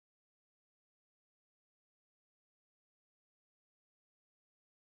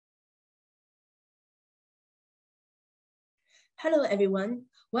Hello, everyone.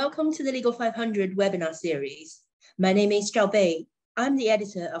 Welcome to the Legal 500 webinar series. My name is Zhao Bei. I'm the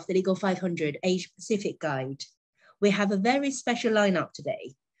editor of the Legal 500 Asia Pacific Guide. We have a very special lineup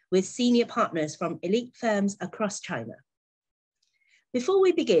today with senior partners from elite firms across China. Before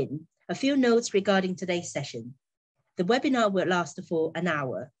we begin, a few notes regarding today's session. The webinar will last for an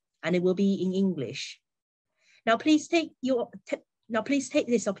hour and it will be in English. Now, please take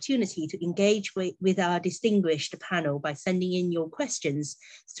this opportunity to engage with our distinguished panel by sending in your questions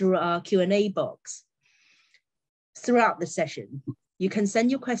through our Q&A box. Throughout the session, you can send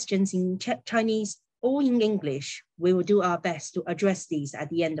your questions in Chinese or in English. We will do our best to address these at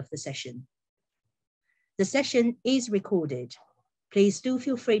the end of the session. The session is recorded. Please do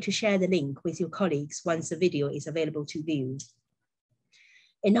feel free to share the link with your colleagues once the video is available to view.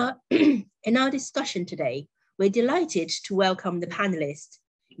 In our discussion today, we're delighted to welcome the panelists,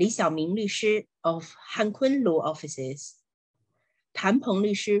 Li Xiaoming 律师 of Hankun Law Offices, Tan Peng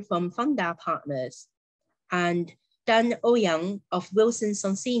律师 from Fangda Partners, and Dan Ouyang of Wilson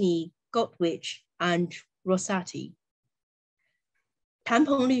Sonsini, Goldwich, and Rosati. Tan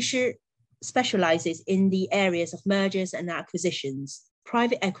Peng 律师 specializes in the areas of mergers and acquisitions,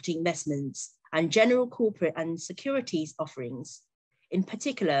 private equity investments, and general corporate and securities offerings. In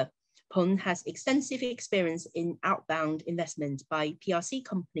particular, Peng has extensive experience in outbound investment by PRC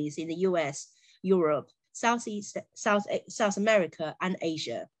companies in the US, Europe, South America, and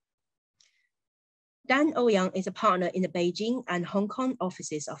Asia. Dan Ouyang is a partner in the Beijing and Hong Kong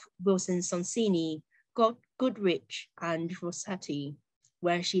offices of Wilson Sonsini, Goodrich, and Rosati,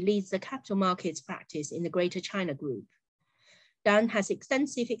 where she leads the capital markets practice in the Greater China Group. Dan has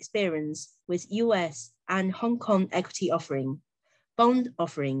extensive experience with US and Hong Kong equity offering, bond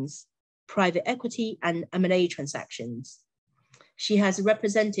offerings, private equity, and M&A transactions. She has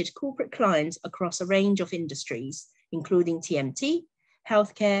represented corporate clients across a range of industries, including TMT,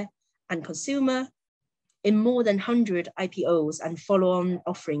 healthcare, and consumer, in more than 100 IPOs and follow-on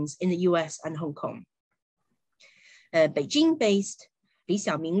offerings in the US and Hong Kong. Beijing-based Li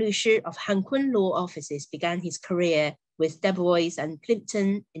Xiaoming 律师 of Hankun Law Offices began his career with Debevoise and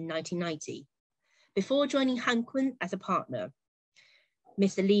Plimpton in 1990. Before joining Hankun as a partner,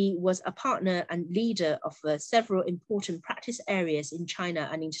 Mr. Li was a partner and leader of several important practice areas in China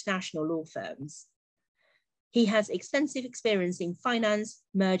and international law firms. He has extensive experience in finance,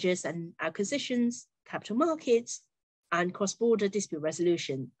 mergers and acquisitions, capital markets, and cross-border dispute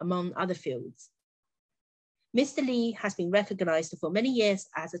resolution, among other fields. Mr. Li has been recognized for many years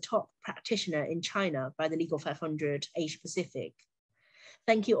as a top practitioner in China by the Legal 500 Asia Pacific.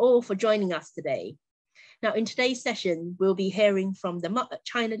 Thank you all for joining us today. Now, in today's session, we'll be hearing from the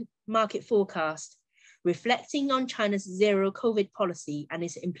China market forecast, reflecting on China's zero COVID policy and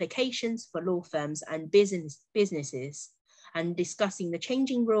its implications for law firms and businesses, and discussing the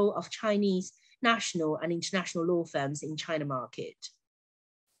changing role of Chinese national and international law firms in China market.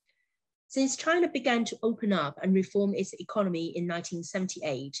 Since China began to open up and reform its economy in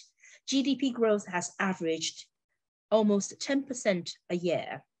 1978, GDP growth has averaged almost 10% a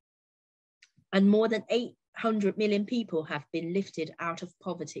year, and more than 800 million people have been lifted out of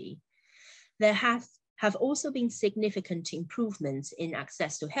poverty. There have also been significant improvements in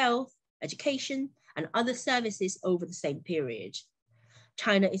access to health, education, and other services over the same period.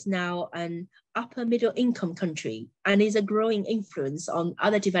 China is now an upper middle income country and is a growing influence on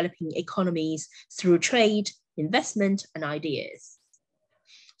other developing economies through trade, investment, and ideas.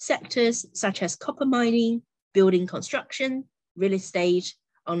 Sectors such as copper mining, building construction, real estate,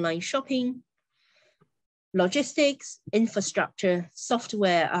 online shopping, logistics, infrastructure,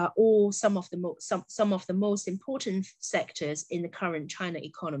 software are all some of the most important sectors in the current China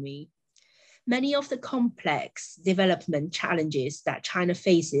economy. Many of the complex development challenges that China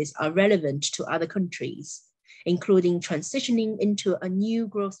faces are relevant to other countries, including transitioning into a new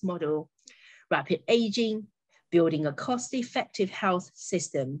growth model, rapid aging, building a cost-effective health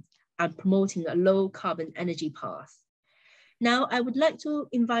system, and promoting a low-carbon energy path. Now, I would like to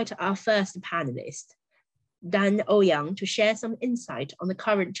invite our first panelist, Dan Ouyang, to share some insight on the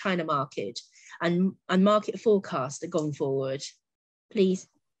current China market and market forecast going forward. Please.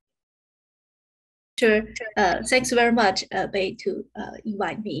 Sure. Thanks very much, Bei, to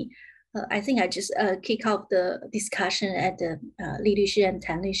invite me. I think I just kick off the discussion and Li 律师 and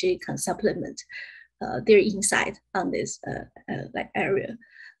Tan 律师 can supplement their insight on this area.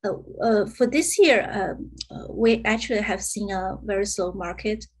 For this year, we actually have seen a very slow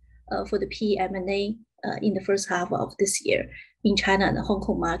market for the PE/M&A in the first half of this year in China and the Hong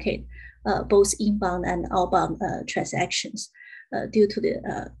Kong market, both inbound and outbound transactions due to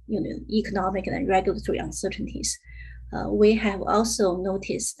the economic and regulatory uncertainties. we have also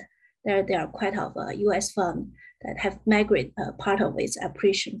noticed that there are quite a US funds that have migrated part of its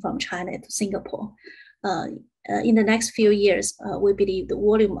operation from China to Singapore. In the next few years, we believe the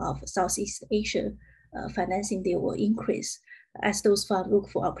volume of Southeast Asia financing deal will increase as those funds look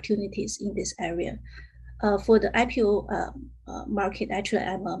for opportunities in this area. For the IPO market, actually,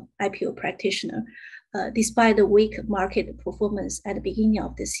 I'm an IPO practitioner. Despite the weak market performance at the beginning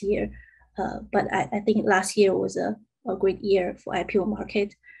of this year, but I think last year was a great year for IPO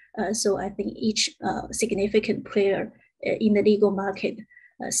market. So I think each significant player in the legal market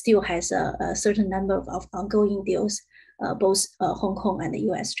still has a certain number of ongoing deals, both Hong Kong and the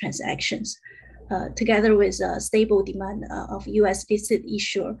US transactions. Together with stable demand of US listed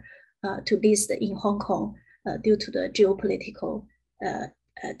issuer to list in Hong Kong due to the geopolitical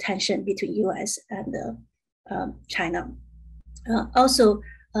tension between US and China. Also,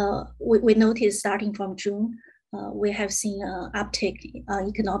 we noticed starting from June, we have seen an uptick in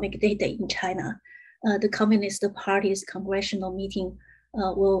economic data in China. The Communist Party's congressional meeting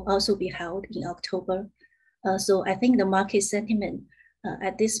will also be held in October. So I think the market sentiment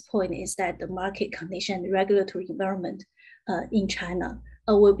at this point is that the market condition and regulatory environment in China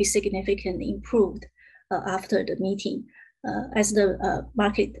will be significantly improved after the meeting, as the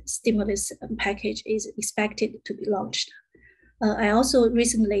market stimulus package is expected to be launched. I also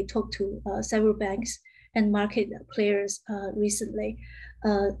recently talked to several banks and market players recently.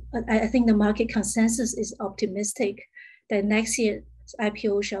 I think the market consensus is optimistic that next year's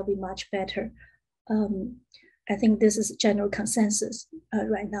IPO shall be much better. I think this is general consensus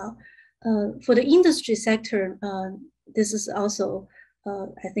right now. For the industry sector, this is also,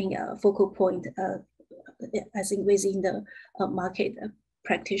 I think, a focal point, I think, within the market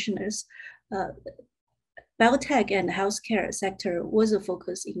practitioners. Biotech and healthcare sector was a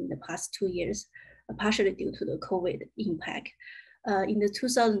focus in the past 2 years, partially due to the COVID impact. In the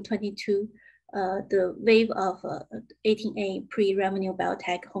 2022, the wave of 18A pre-revenue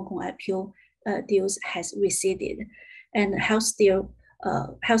biotech Hong Kong IPO deals has receded, and healthcare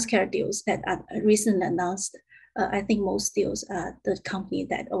deals that are recently announced, I think most deals are the company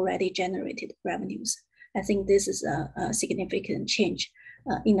that already generated revenues. I think this is a significant change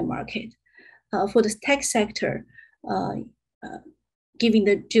in the market. For the tech sector, given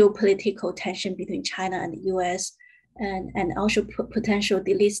the geopolitical tension between China and the US, and also potential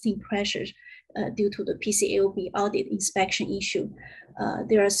delisting pressures due to the PCAOB audit inspection issue,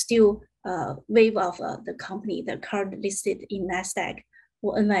 there are still a wave of the company that currently listed in NASDAQ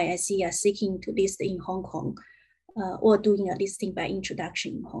or NYSE are seeking to list in Hong Kong or doing a listing by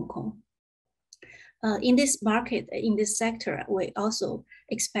introduction in Hong Kong. In this market, in this sector, we also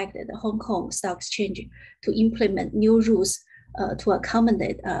expected the Hong Kong Stock Exchange to implement new rules to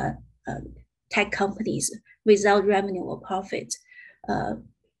accommodate tech companies without revenue or profit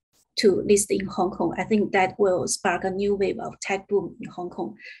to list in Hong Kong. I think that will spark a new wave of tech boom in Hong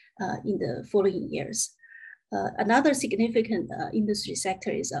Kong in the following years. Another significant industry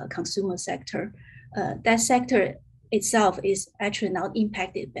sector is a consumer sector. That sector itself is actually not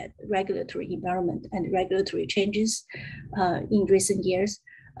impacted by the regulatory environment and regulatory changes in recent years,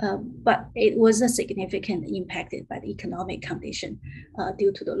 but it was a significant impacted by the economic condition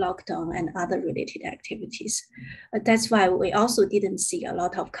due to the lockdown and other related activities. That's why we also didn't see a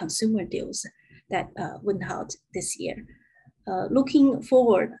lot of consumer deals that went out this year. Looking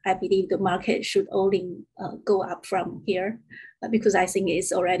forward, I believe the market should only go up from here because I think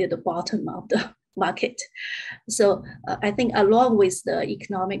it's already the bottom of the market. So I think along with the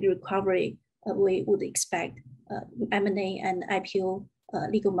economic recovery, we would expect M&A and IPO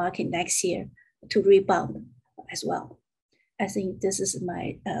legal market next year to rebound as well. I think this is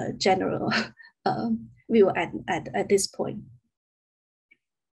my general view at this point.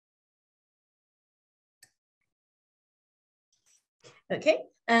 Okay,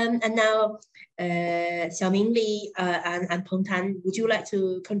 and now Xiaoming Li and Peng Tan, would you like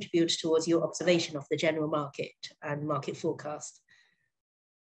to contribute towards your observation of the general market and market forecast?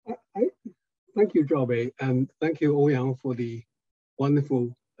 Thank you, Zhaobei, and thank you, Ouyang, for the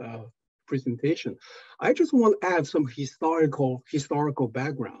wonderful presentation. I just want to add some historical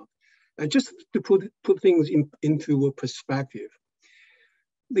background, and just to put things into a perspective.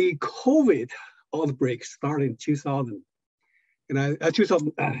 The COVID outbreak started in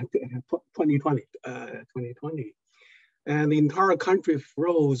 2020, and the entire country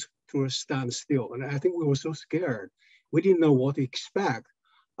froze to a standstill. And I think we were so scared, we didn't know what to expect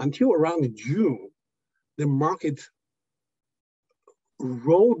until around June. The market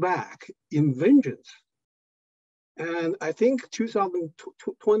rolled back in vengeance. And I think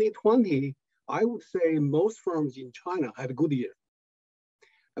 2020 I would say most firms in China had a good year.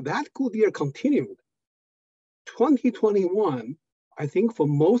 That good year continued. 2021, I think for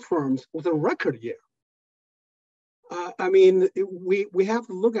most firms was a record year. I mean, we have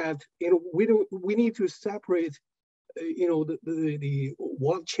to look at, we need to separate, the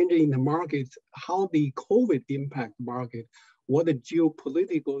what changing in the market, how the COVID impact the market, what the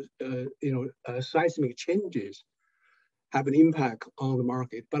geopolitical, seismic changes have an impact on the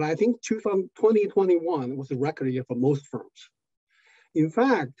market. But I think 2021 was a record year for most firms. In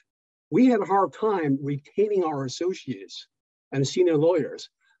fact, we had a hard time retaining our associates and senior lawyers.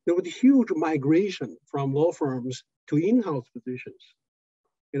 There was a huge migration from law firms to in-house positions.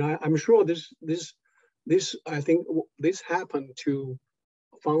 And I'm sure I think this happened to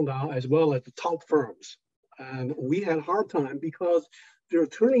Founder as well as the top firms. And we had a hard time because their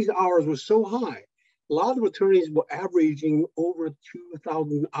attorneys' hours were so high. A lot of attorneys were averaging over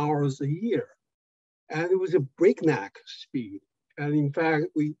 2,000 hours a year. And it was a breakneck speed. And in fact,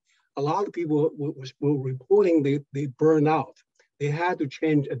 a lot of people were reporting they burned out. They had to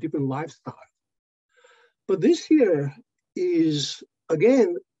change a different lifestyle. But this year is a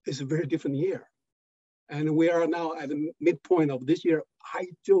very different year. And we are now at the midpoint of this year. I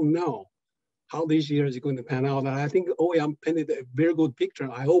don't know how this year is going to pan out. And I think Ouyang painted a very good picture.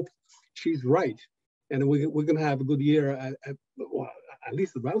 I hope she's right. And we're going to have a good year, at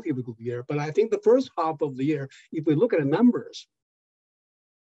least a relatively good year. But I think the first half of the year, if we look at the numbers,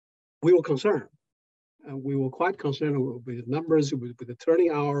 we were concerned. And we were quite concerned with the numbers, with the attorney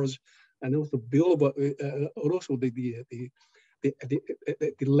hours, and also billable, also the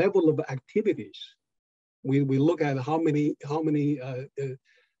level of activities. We look at how many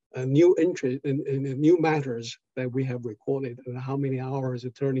new interest in new matters that we have recorded, and how many hours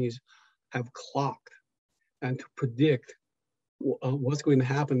attorneys have clocked, and to predict what's going to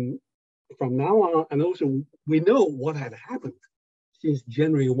happen from now on. And also, we know what had happened since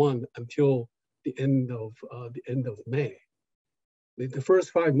January 1 until the end of May. The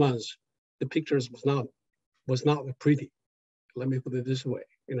first 5 months, the pictures was not pretty. Let me put it this way.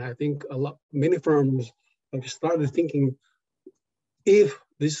 And I think many firms have started thinking, if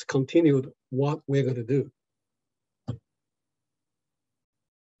this continued, what we're going to do.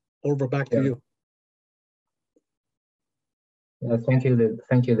 Over back to you. Yeah, thank you,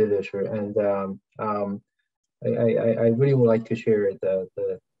 Li Shi. And I really would like to share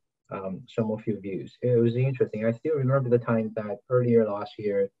some of your views. It was interesting. I still remember the time that earlier last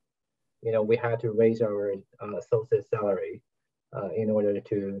year, we had to raise our associate salary in order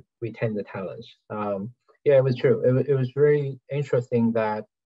to retain the talents. Yeah, it was true. It was very interesting that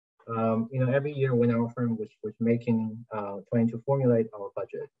every year when our firm was trying to formulate our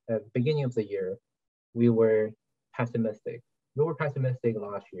budget at the beginning of the year, we were pessimistic. We were pessimistic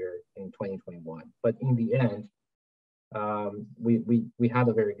last year in 2021, but in the end, we had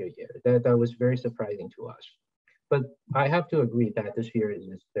a very good year. That was very surprising to us. But I have to agree that this year is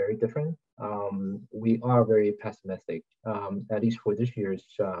very different. We are very pessimistic, at least for this year's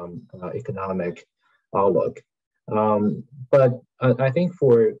economic outlook. But I think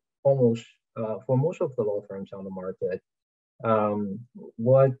for most of the law firms on the market,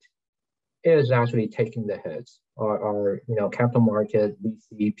 what is actually taking the hits are capital market,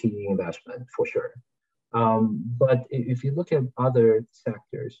 VC, PE investment for sure. But if you look at other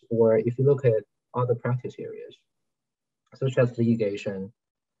sectors, or if you look at other practice areas, such as litigation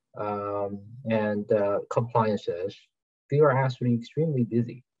and compliances, they are actually extremely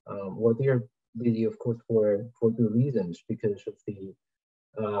busy. Well, they are busy, of course, for good reasons, because of the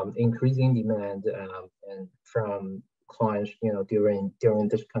increasing demand and from clients, during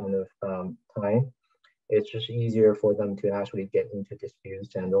this kind of time. It's just easier for them to actually get into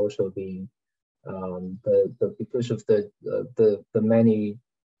disputes, and also because of the many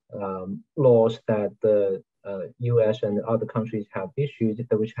laws that the U.S. and other countries have issued,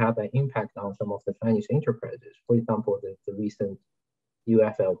 which have an impact on some of the Chinese enterprises. For example, the recent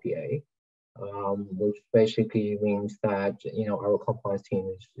UFLPA, which basically means that our compliance team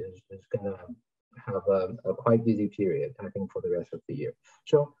is going to have a quite busy period, I think, for the rest of the year.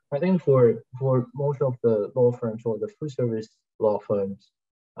 So I think for most of the law firms or the full service law firms,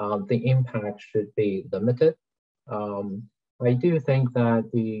 the impact should be limited. I do think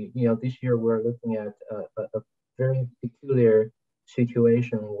that this year we're looking at a very peculiar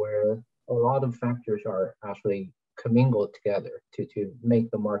situation where a lot of factors are actually commingled together to make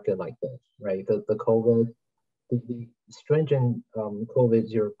the market like this, right? The COVID, the stringent COVID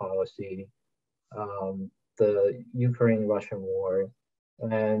zero policy, the Ukraine-Russian war,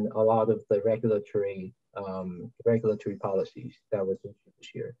 and a lot of the regulatory policies that was issued this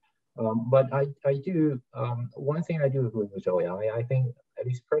year. But I do, one thing I do agree with Zhou Yang. I think, at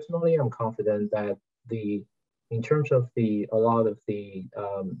least personally, I'm confident that in terms of a lot of the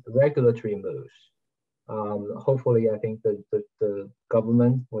regulatory moves, hopefully I think the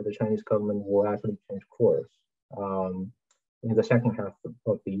government or the Chinese government will actually change course in the second half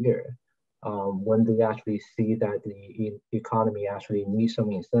of the year, when they actually see that the economy actually needs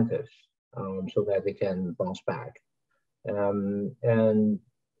some incentives so that they can bounce back. And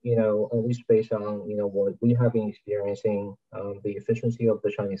at least based on what we have been experiencing, the efficiency of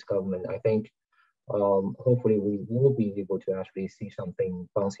the Chinese government, I think hopefully we will be able to actually see something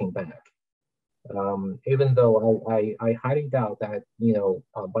bouncing back. Even though I highly doubt that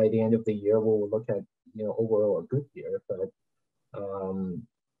by the end of the year we will look at overall a good year,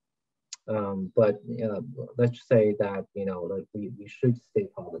 but let's say that like we should stay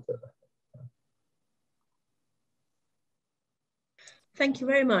positive. Thank you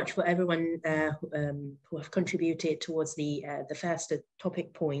very much for everyone who have contributed towards the first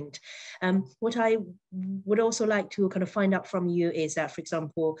topic point. What I would also like to kind of find out from you is that, for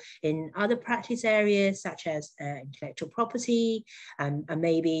example, in other practice areas such as intellectual property and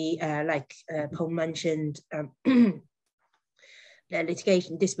maybe like Paul mentioned,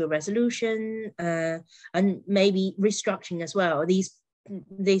 litigation, dispute resolution, and maybe restructuring as well. These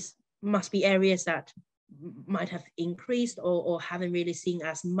must be areas that might have increased or haven't really seen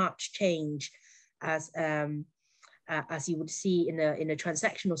as much change as you would see in a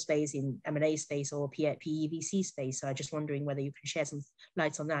transactional space, in M&A space or PEVC space. So I'm just wondering whether you can share some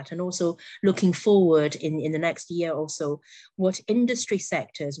lights on that. And also looking forward in the next year or so, what industry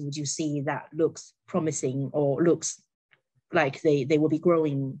sectors would you see that looks promising or looks like they will be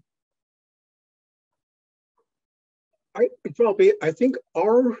growing? I think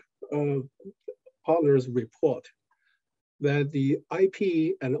our partners report that the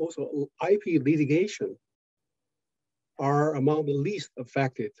IP and also IP litigation are among the least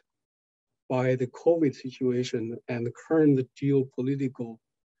affected by the COVID situation and the current geopolitical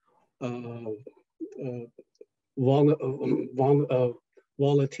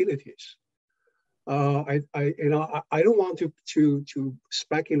volatilities. I don't want to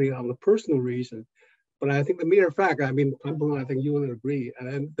speculate on the personal reason, but I think the mere fact, I mean, I think you would agree,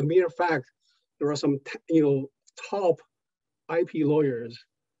 and the mere fact there are some top IP lawyers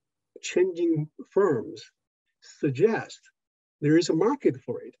changing firms suggest there is a market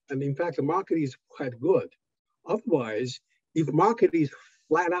for it. And in fact, the market is quite good. Otherwise, if the market is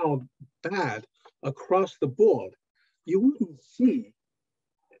flat out bad across the board, you wouldn't see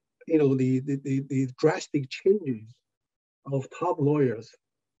the drastic changes of top lawyers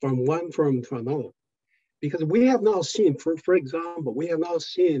from one firm to another. Because we have now seen, for example, we have now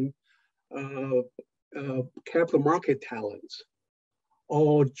seen capital market talents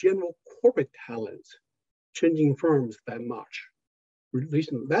or general corporate talents changing firms that much.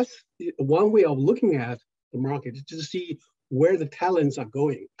 That's one way of looking at the market, is to see where the talents are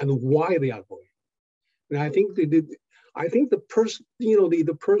going and why they are going. And I think the personal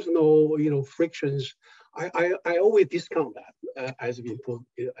frictions, I always discount that as important.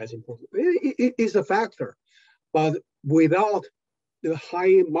 It is a factor, but without the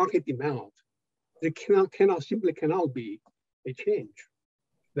high market demand, there simply cannot be a change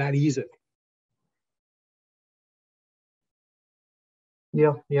that easily.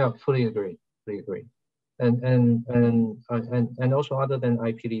 Yeah, fully agree. And also, other than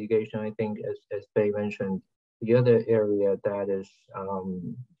IP litigation, I think as Bei mentioned, the other area that is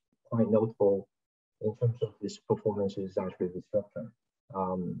quite notable in terms of this performance is actually restructuring,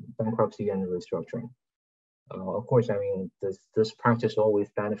 bankruptcy and restructuring. Of course, I mean, this practice always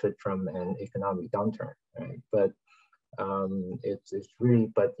benefit from an economic downturn, right? But it's really,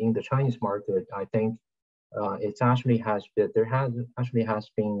 but in the Chinese market, I think there has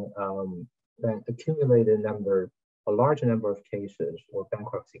been an accumulated a large number of cases or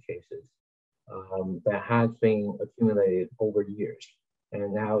bankruptcy cases that has been accumulated over years,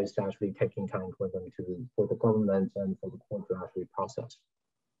 and now it's actually taking time for the government and for the court to actually process.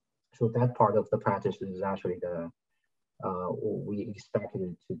 So that part of the practice is actually we expected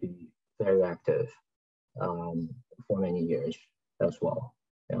it to be very active for many years as well.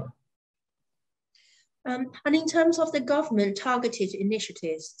 Yeah. And in terms of the government targeted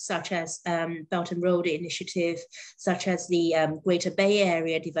initiatives, such as Belt and Road Initiative, such as the Greater Bay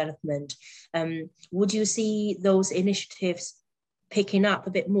Area development, would you see those initiatives picking up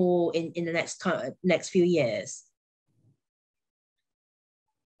a bit more in the next few years?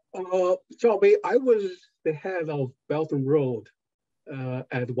 Zhao, I was the head of Belt and Road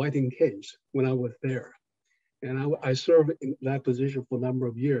at Whiting Case when I was there. and I served in that position for a number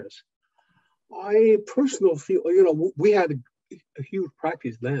of years. I personally feel, you know, we had a huge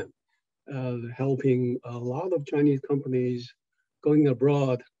practice then, helping a lot of Chinese companies going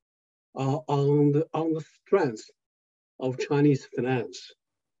abroad on the strength of Chinese finance.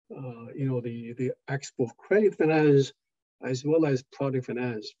 You know, the export credit finance as well as product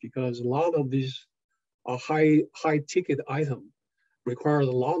finance, because a lot of these high ticket item requires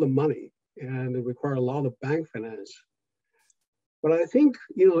a lot of money and it requires a lot of bank finance. But I think,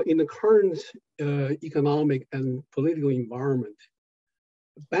 you know, in the current economic and political environment,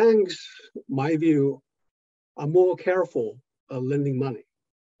 banks, my view, are more careful lending money.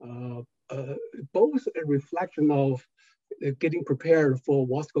 Both a reflection of getting prepared for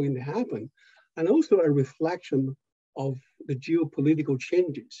what's going to happen, and also a reflection of the geopolitical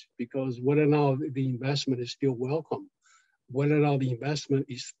changes, because whether or not the investment is still welcome, whether or not the investment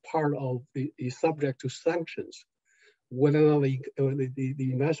is part of is subject to sanctions, whether or not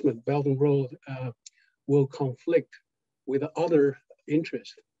the investment Belt and Road will conflict with other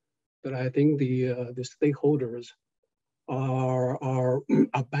interests that I think the stakeholders are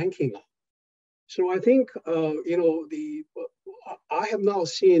banking on. So I think, you know, I have now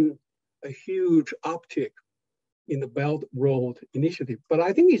seen a huge uptick in the Belt Road Initiative, but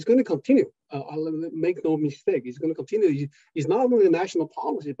I think it's going to continue. I'll make no mistake, it's going to continue. It's not only a national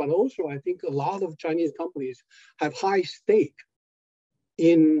policy, but also I think a lot of Chinese companies have high stake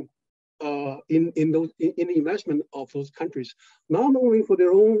in the investment of those countries, not only for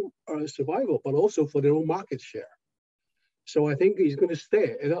their own survival, but also for their own market share. So I think it's going to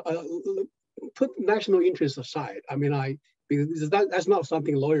stay. Put national interests aside. I mean, because that's not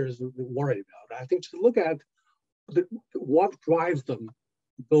something lawyers worry about. I think to look at what drives them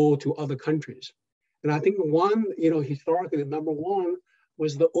go to other countries. And I think one, you know, historically, number one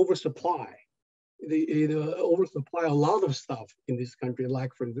was the oversupply. The oversupply a lot of stuff in this country,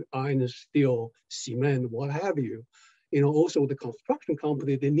 like for the iron, steel, cement, what have you. You know, also the construction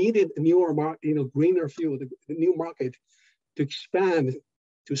company, they needed a newer market, you know, greener field, the new market to expand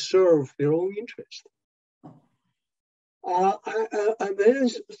to serve their own interest. And then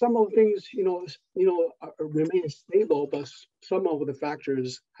some of the things, you know, remain stable, but some of the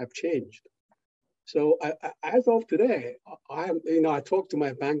factors have changed. So as of today, I talk to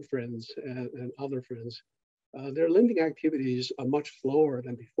my bank friends and other friends. Their lending activities are much slower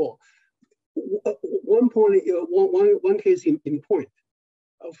than before. One point, one case in point.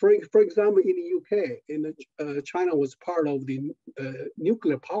 For example, in the UK, China was part of the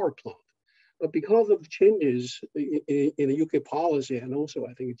nuclear power plant. But because of changes in the UK policy and also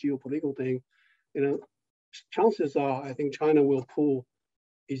I think a geopolitical thing, you know, chances are I think China will pull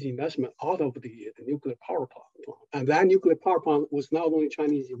its investment out of the nuclear power plant. And that nuclear power plant was not only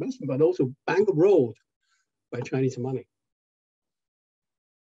Chinese investment, but also bankrolled by Chinese money.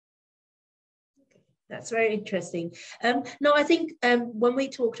 That's very interesting. No, I think when we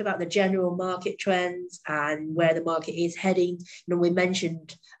talked about the general market trends and where the market is heading, you know, we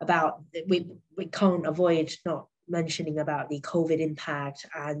mentioned about we can't avoid not mentioning about the COVID impact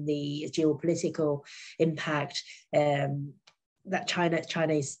and the geopolitical impact that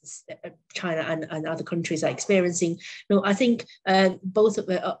China and other countries are experiencing. No, I think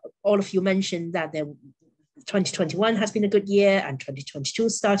all of you mentioned that 2021 has been a good year and 2022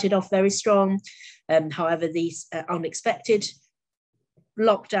 started off very strong. However, these unexpected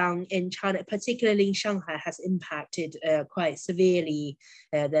lockdown in China, particularly in Shanghai, has impacted quite severely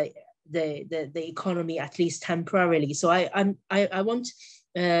the economy, at least temporarily. So I want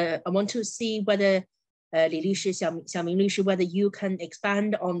to see whether Li Lyushi, Xiaoming Lyushi, whether you can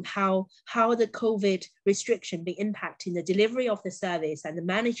expand on how the COVID restriction be impacting the delivery of the service and the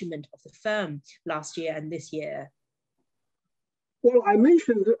management of the firm last year and this year. Well, I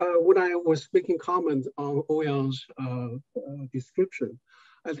mentioned when I was making comments on Ouyang's description,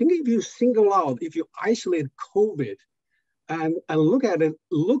 I think if you isolate COVID and look at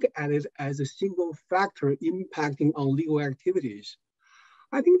it as a single factor impacting on legal activities,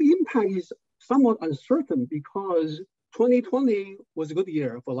 I think the impact is somewhat uncertain because 2020 was a good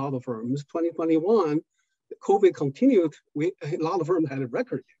year for a lot of firms. 2021, COVID continued, a lot of firms had a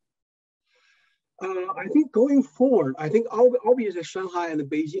record year. I think going forward, I think obviously Shanghai and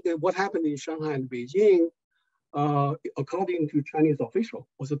Beijing, what happened in Shanghai and Beijing, according to Chinese official,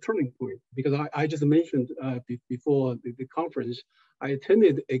 was a turning point because I just mentioned before the conference, I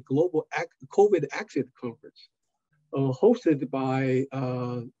attended a global COVID exit conference hosted by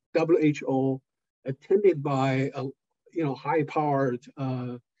WHO, attended by high-powered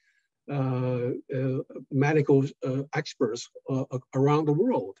medical experts around the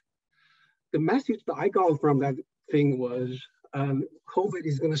world. the message that I got from that thing was COVID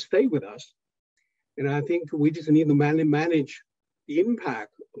is going to stay with us. And I think we just need to manage the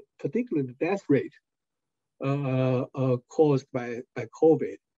impact, particularly the death rate caused by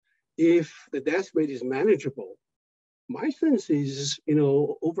COVID. If the death rate is manageable, my sense is,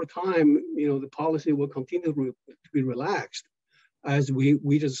 over time, the policy will continue to be relaxed, as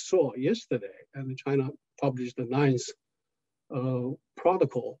we just saw yesterday. And China published the 9th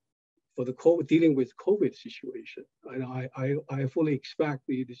protocol for the dealing with COVID situation. And I fully expect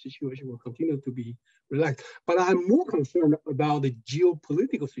the situation will continue to be relaxed. But I'm more concerned about the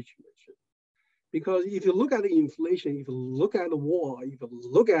geopolitical situation. Because if you look at the inflation, if you look at the war, if you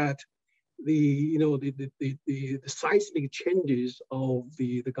look at the seismic changes of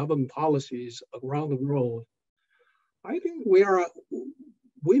the government policies around the world, I think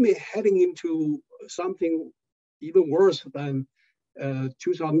we may heading into something even worse than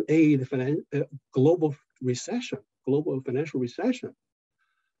 2008 global financial recession.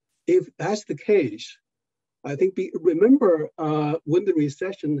 If that's the case, I think remember when the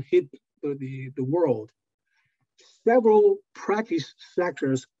recession hit the world, several practice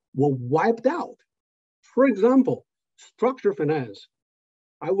sectors were wiped out. For example, structured finance.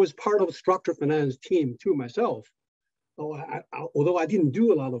 I was part of the structured finance team too myself. Although I didn't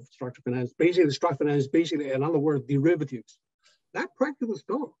do a lot of structured finance, basically structured finance is basically, in other words, derivatives. That practice was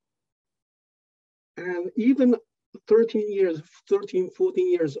gone. And even 14 years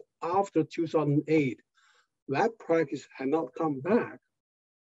after 2008, that practice had not come back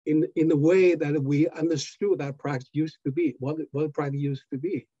in the way that we understood that practice used to be, what practice used to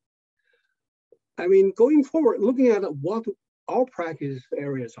be. I mean, going forward, looking at what our practice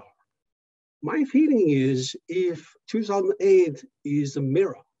areas are, my feeling is if 2008 is a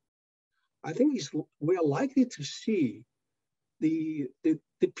mirror, I think we are likely to see the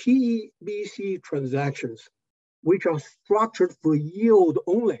PBC transactions, which are structured for yield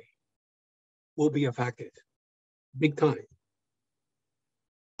only, will be affected big time.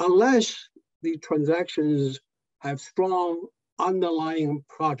 Unless the transactions have strong underlying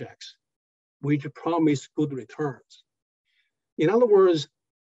projects which promise good returns. In other words,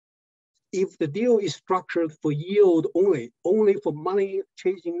 if the deal is structured for yield only for money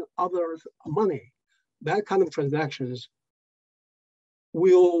chasing others' money, that kind of transactions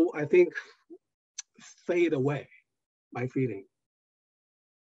will, I think, fade away, my feeling.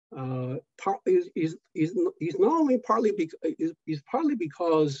 Is not only partly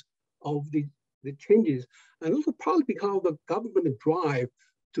because of the changes, and also partly because of the government drive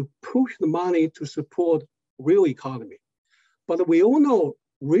to push the money to support real economy. But we all know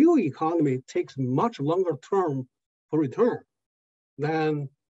real economy takes much longer term for return than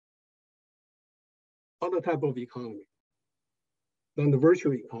other type of economy, than the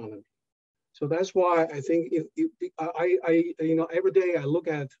virtual economy. So that's why I think every day I look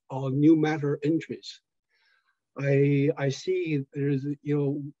at our new matter entries. I see there's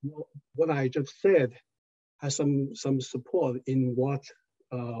what I just said has some support in what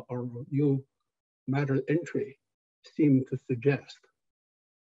our new matter entry seem to suggest.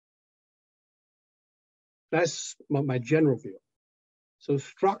 That's my general view. So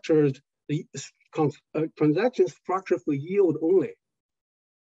structured, the transaction structure for yield only.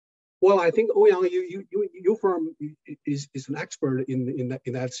 Well, I think Ouyang, your firm is an expert in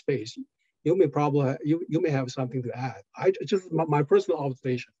that space. You may have something to add. Just my personal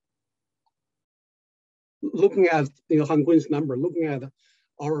observation. Looking at Han Kun's number, looking at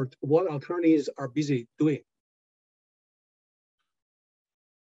what our attorneys are busy doing.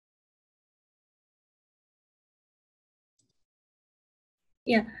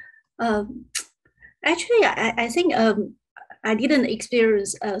 Yeah, actually, I think I didn't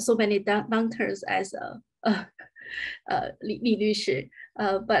experience so many downturns as Li Lyushi,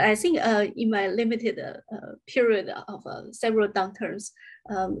 but I think in my limited period of several downturns,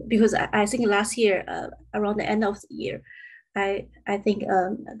 because I think last year, around the end of the year, I think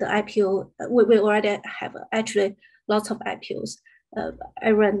the IPO, we already have actually lots of IPOs.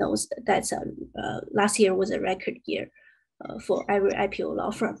 Everyone knows that last year was a record year for every IPO law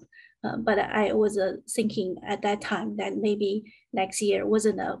firm. But I was thinking at that time that maybe next year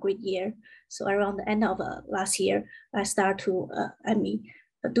wasn't a great year. So around the end of last year, I start to,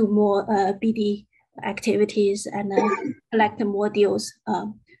 do more BD activities and collect more deals.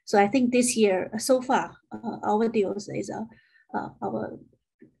 So I think this year, so far, our deals is, our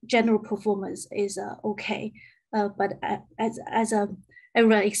general performance is okay. But as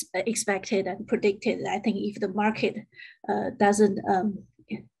everyone expected and predicted, I think if the market doesn't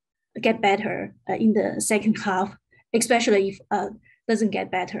get better in the second half, especially if doesn't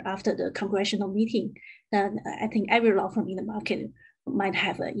get better after the congressional meeting, then I think every law firm in the market might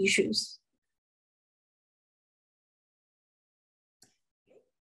have issues.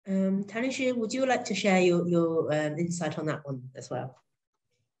 Tan-Lishu, would you like to share your insight on that one as well?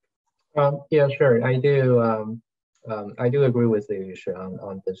 Yeah, sure. I do. I do agree with Lishu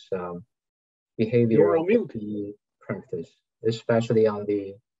on this behavior of the practice, especially on the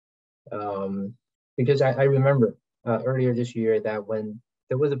because I remember earlier this year that when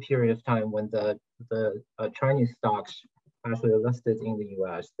there was a period of time when the Chinese stocks actually listed in the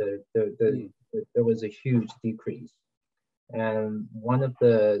U.S., there was a huge decrease, and one of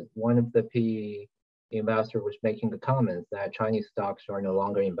the PE investor was making the comment that Chinese stocks are no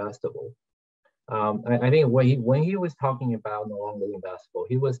longer investable. I think when he was talking about no longer investable,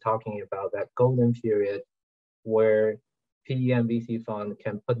 he was talking about that golden period where PE and VC fund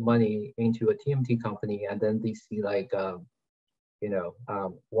can put money into a TMT company and then they see like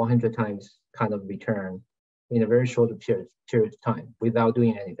 100 times kind of return in a very short period of time without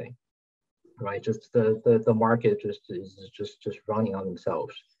doing anything, right? Just the market is just running on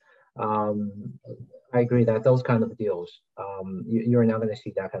themselves. I agree that those kind of deals, you're not going to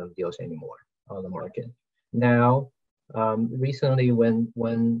see that kind of deals anymore on the market. Now, recently when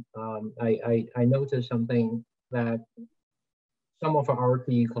I noticed something that some of our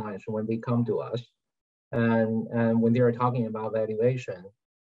PE clients, when they come to us and when they are talking about valuation,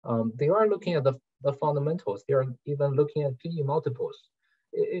 they are looking at the fundamentals. They are even looking at PE multiples.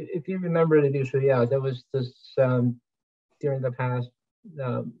 If you remember, yeah, there was this during the past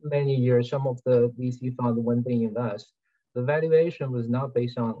many years, some of the VC funds, when they invest, the valuation was not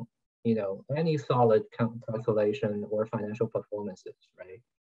based on any solid calculation or financial performances, right?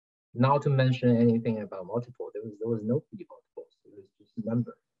 Not to mention anything about multiple. There was no PE multiples. It was just a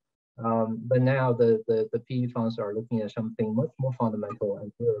number. But now the PE funds are looking at something much more fundamental,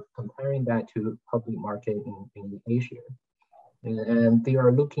 and they're comparing that to public market in Asia, and they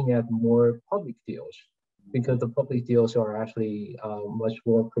are looking at more public deals because the public deals are actually much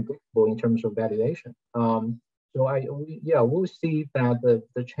more predictable in terms of valuation. So we'll see that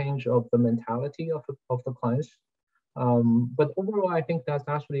the change of the mentality of the clients. But overall, I think that's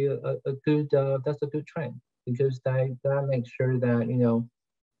actually a good trend, because that makes sure that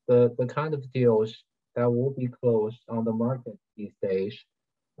the kind of deals that will be closed on the market these days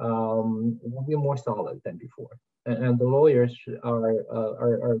will be more solid than before, and the lawyers are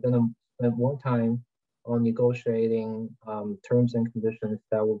going to spend more time on negotiating terms and conditions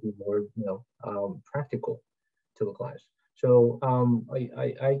that will be more practical to the clients. So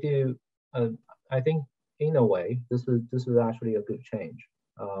I think in a way this is actually a good change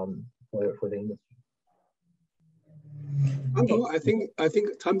for the industry. I think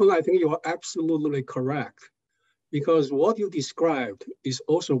Tan-Peng, I think you are absolutely correct, because what you described is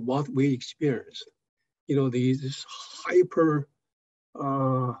also what we experienced. These hyper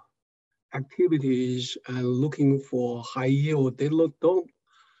activities and looking for high yield, they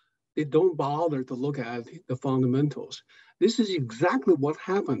don't bother to look at the fundamentals. This is exactly what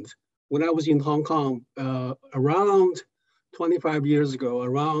happened when I was in Hong Kong around 25 years ago,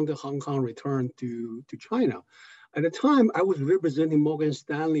 around the Hong Kong return to China. At the time, I was representing Morgan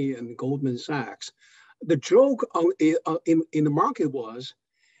Stanley and Goldman Sachs. The joke in the market was,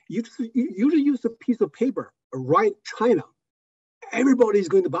 you use a piece of paper, write China, everybody's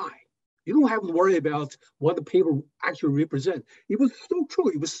going to buy. You don't have to worry about what the paper actually represents. It was so true.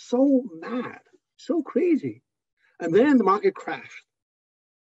 It was so mad, so crazy. And then the market crashed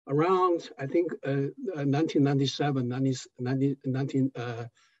around, I think, 1997,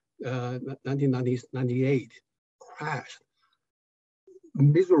 1998, crashed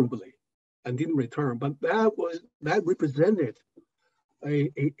miserably and didn't return. But that represented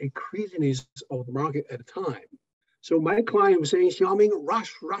a craziness of the market at the time. So my client was saying, Xiaoming,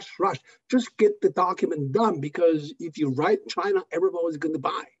 rush, just get the document done, because if you write China, everybody's going to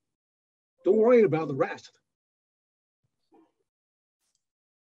buy. Don't worry about the rest.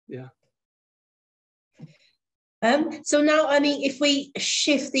 Yeah. So now, if we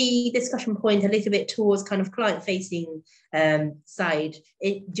shift the discussion point a little bit towards kind of client-facing side,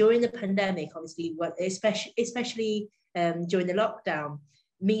 during the pandemic, obviously, especially during the lockdown,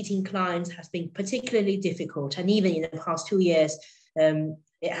 meeting clients has been particularly difficult, and even in the past 2 years,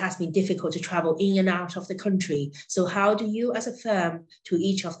 it has been difficult to travel in and out of the country. So how do you, as a firm, to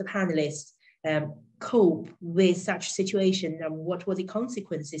each of the panelists, cope with such situation, and what were the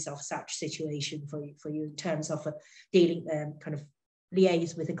consequences of such situation for you in terms of dealing, kind of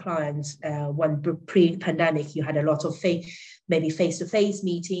liaise with the clients. When pre-pandemic, you had a lot of maybe face-to-face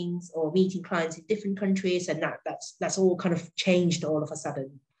meetings or meeting clients in different countries, and that's all kind of changed all of a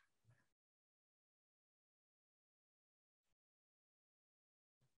sudden.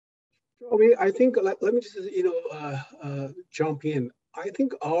 I think let me just jump in. I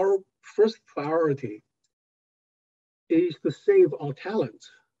think our first priority is to save our talent,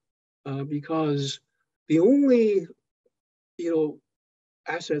 because the only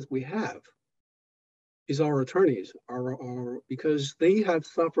assets we have is our attorneys, because they have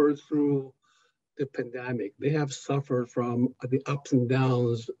suffered through the pandemic. They have suffered from the ups and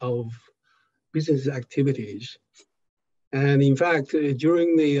downs of business activities. And in fact,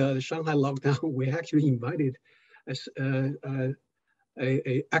 during the Shanghai lockdown, we actually invited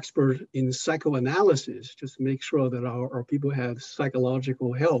a expert in psychoanalysis just to make sure that our people have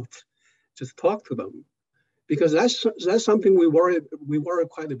psychological health, just talk to them. Because that's something we worry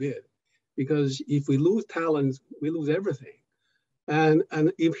quite a bit, because if we lose talent, we lose everything. And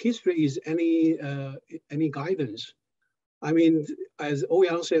if history is any guidance, I mean, as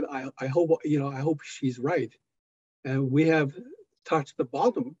Ouyang said, I hope she's right. And we have touched the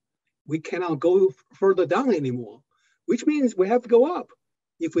bottom. We cannot go further down anymore, which means we have to go up.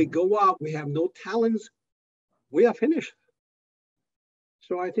 If we go up, we have no talents, we are finished.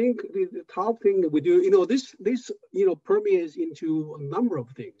 So I think the top thing that we do, this permeates into a number of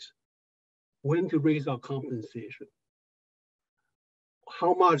things. When to raise our compensation,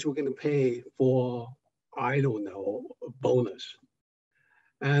 how much we're going to pay for, I don't know, a bonus.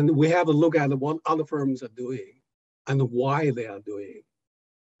 And we have to look at what other firms are doing and why they are doing.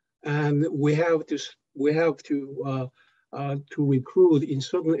 And we have to recruit in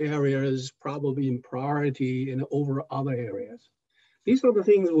certain areas, probably in priority and over other areas. These are the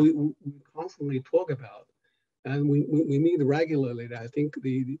things we constantly talk about, and we meet regularly. I think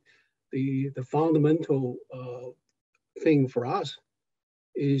the fundamental thing for us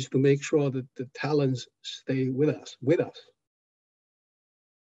is to make sure that the talents stay with us.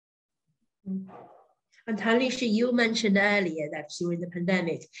 And Tan Lixi, you mentioned earlier that during the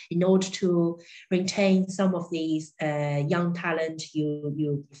pandemic, in order to retain some of these young talent,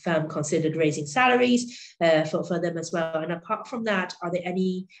 you firm considered raising salaries for them as well. And apart from that, are there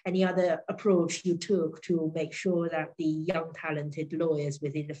any other approach you took to make sure that the young talented lawyers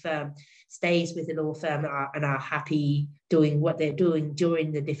within the firm stays with the law firm and are happy doing what they're doing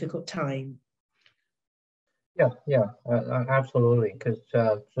during the difficult time? Yeah, absolutely. Because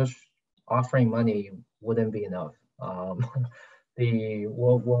just offering money wouldn't be enough. We,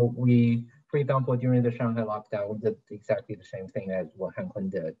 for example, during the Shanghai lockdown, we did exactly the same thing as what Han-Kun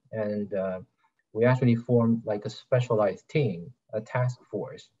did. And we actually formed like a specialized team, a task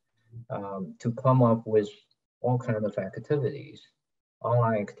force, to come up with all kinds of activities,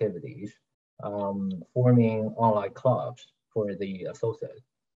 online activities, forming online clubs for the associates,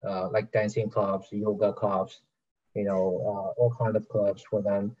 like dancing clubs, yoga clubs, all kinds of clubs for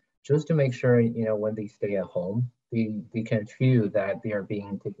them, just to make sure, when they stay at home, they can feel that they are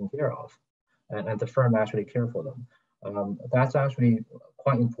being taken care of, and the firm actually care for them. That's actually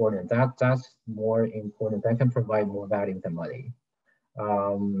quite important. That's more important. That can provide more value than money.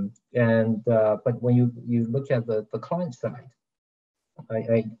 But when you look at the client side,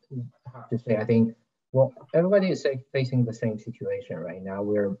 I have to say, I think, well, everybody is facing the same situation right now.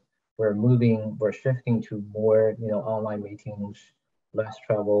 We're shifting to more, online meetings, less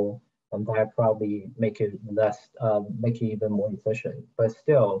travel, and that probably make it even more efficient. But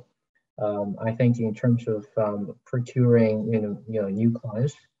still, I think in terms of procuring, new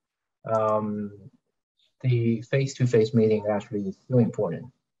clients, the face-to-face meeting actually is still important.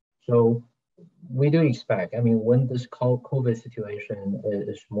 So we do expect, when this COVID situation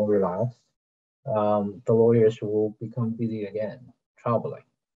is more relaxed, the lawyers will become busy again, traveling.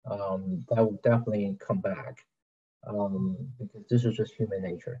 That will definitely come back, because this is just human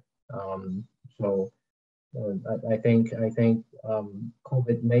nature. I think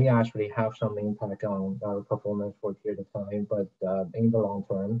COVID may actually have some impact on our performance for a period of time, but in the long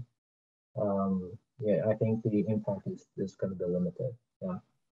term, I think the impact is going to be limited. Yeah.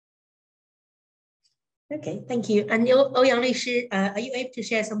 Okay, thank you. And Ouyang Lixi, are you able to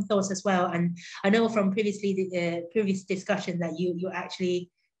share some thoughts as well? And I know from previous discussion that you actually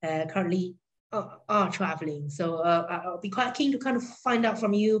currently are traveling. So I'll be quite keen to kind of find out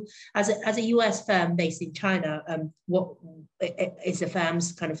from you, as a US firm based in China, what is the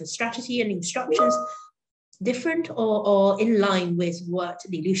firm's kind of a strategy and instructions different or in line with what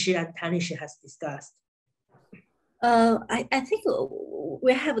Li Lixi and Tan Lixi has discussed? I think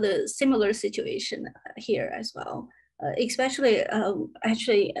we have the similar situation here as well. especially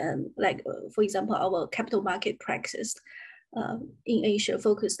actually like for example, our capital market practice in Asia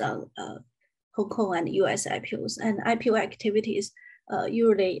focused on Hong Kong and US IPOs, and IPO activities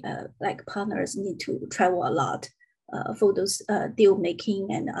usually like partners need to travel a lot for those deal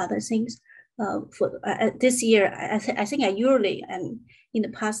making and other things. For this year, I think I usually, and in the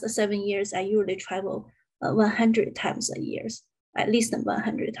past 7 years, I usually travel 100 times a year, at least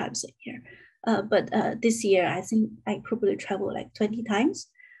 100 times a year. But this year, I think I probably travel like 20 times.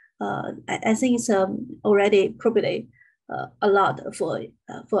 I think it's already probably a lot for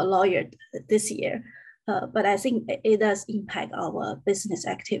a lawyer this year. But I think it does impact our business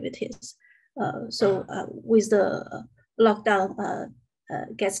activities. So with the lockdown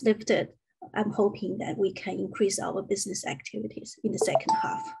gets lifted, I'm hoping that we can increase our business activities in the second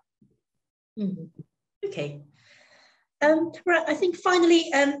half. Mm-hmm. Okay. Right. I think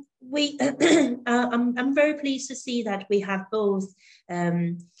finally, I'm very pleased to see that we have both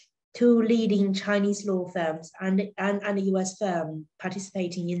two leading Chinese law firms and a US firm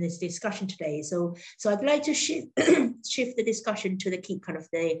participating in this discussion today. So I'd like to shift the discussion to the key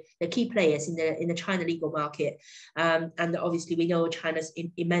players in the China legal market. And obviously we know China's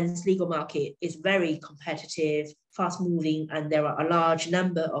immense legal market is very competitive, fast moving, and there are a large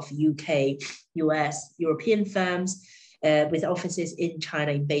number of UK, US, European firms with offices in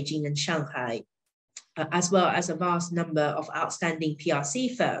China, in Beijing and Shanghai, as well as a vast number of outstanding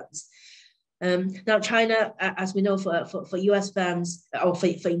PRC firms. Now, China, as we know, for US firms or for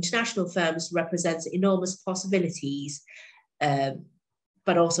international firms, represents enormous possibilities,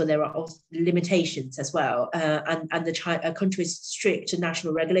 but also there are also limitations as well. And the country's strict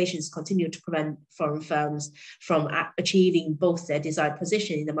national regulations continue to prevent foreign firms from achieving both their desired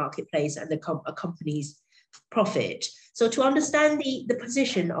position in the marketplace and a company's profit. So to understand the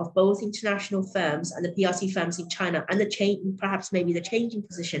position of both international firms and the PRC firms in China, and perhaps maybe the changing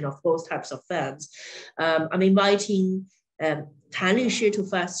position of both types of firms, I'm inviting Tan Lyushi to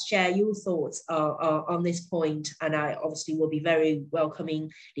first share your thoughts on this point, and I obviously will be very welcoming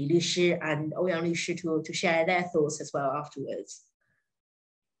Li Lyushi and Ouyang Lyushi to share their thoughts as well afterwards.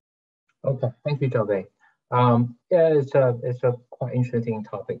 Okay, thank you, Zhao. Yeah, it's a quite interesting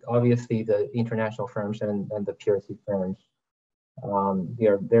topic. Obviously, the international firms and the PRC firms, they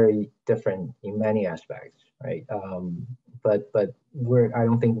are very different in many aspects, right? But I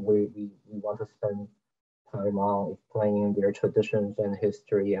don't think we want to spend time on explaining their traditions and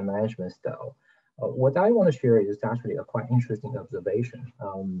history and management style. What I want to share is actually a quite interesting observation.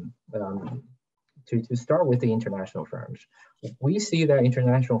 To start with the international firms, we see that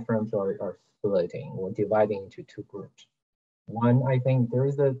international firms are splitting or dividing into two groups. One, I think there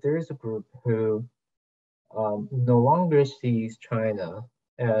is a group who no longer sees China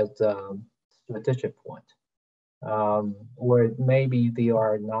as a strategic point, or maybe they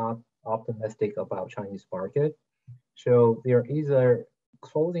are not optimistic about Chinese market. So they are either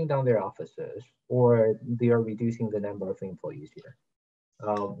closing down their offices or they are reducing the number of employees here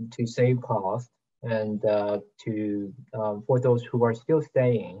to save cost, and for those who are still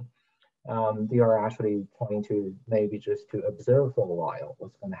staying, they are actually trying to maybe just to observe for a while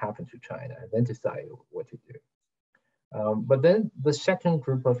what's going to happen to China and then decide what to do. But then the second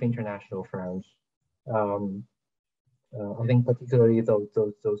group of international firms, I think particularly those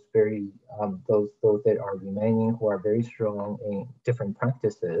that are remaining, who are very strong in different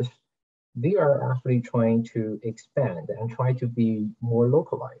practices, they are actually trying to expand and try to be more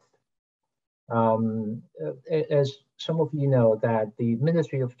localized. As some of you know, that the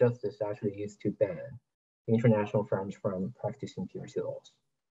Ministry of Justice actually used to ban international firms from practicing PRC laws.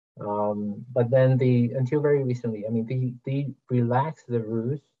 But then until very recently, I mean, they relaxed the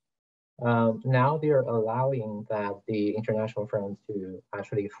rules. Now they're allowing that the international firms to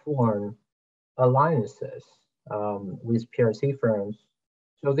actually form alliances with PRC firms.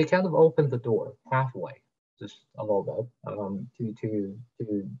 So they kind of opened the door halfway, just a little bit, to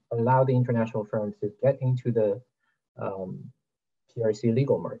allow the international firms to get into the PRC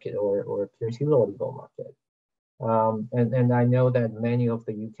legal market or PRC law legal market. And I know that many of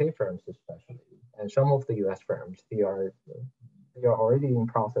the UK firms, especially, and some of the US firms, they are already in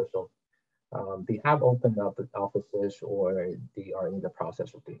process of, they have opened up offices or they are in the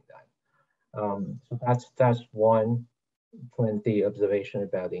process of doing that. So that's one the observation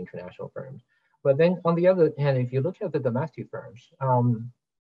about the international firms. But then on the other hand, if you look at the domestic firms,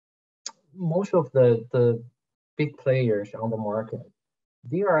 most of the big players on the market,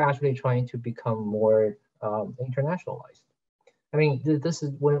 they are actually trying to become more internationalized. I mean, this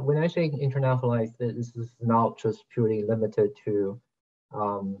is when I say internationalized, this is not just purely limited to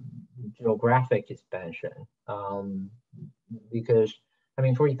geographic expansion. Because, I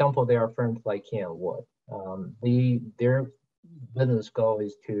mean, for example, there are firms like King & Wood. Their business goal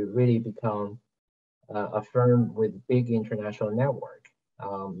is to really become a firm with big international network.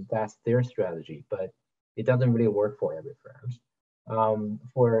 That's their strategy, but it doesn't really work for every firm.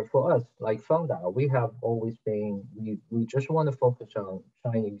 For us, like Fengda, we have always been, we just want to focus on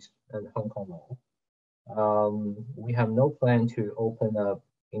Chinese and Hong Kong law. We have no plan to open up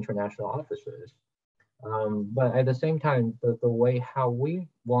international offices. But at the same time, the way how we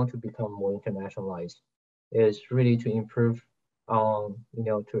want to become more internationalized is really to improve,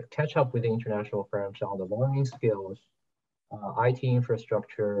 to catch up with the international firms on the learning skills, IT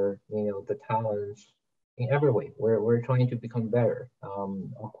infrastructure, the talents in every way. We're trying to become better.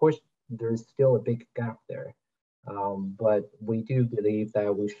 Of course, there's still a big gap there. But we do believe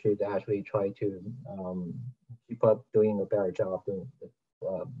that we should actually try to keep up doing a better job,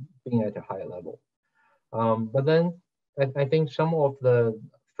 being at a higher level. But then I think some of the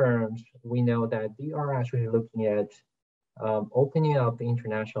firms, we know that they are actually looking at opening up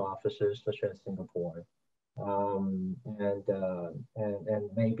international offices such as Singapore, and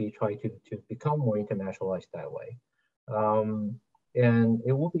maybe try to become more internationalized that way. And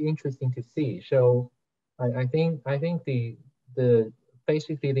it will be interesting to see. So I think the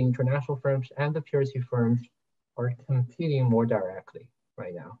basically the international firms and the PRC firms are competing more directly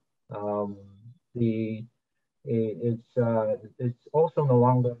right now. It's also no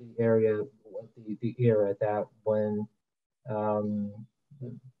longer the era that when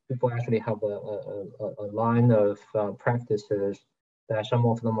people actually have a line of practices that some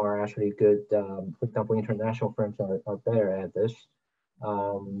of them are actually good. For example, international firms are better at this,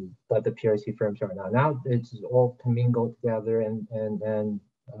 but the PRC firms are not. Now it's all commingled together, and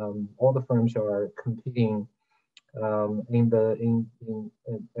all the firms are competing at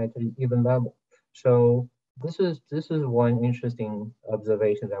an even level. So this is one interesting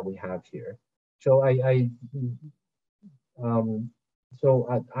observation that we have here. So I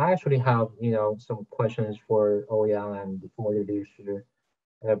actually have some questions for Ouyang and for the Liu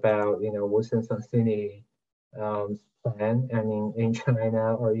about Wilson Sonsini plan. I mean, in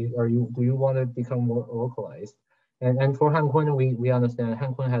China, do you want to become more localized? And for Hankwun, we understand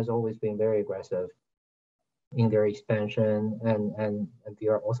Hankwun has always been very aggressive in their expansion, and they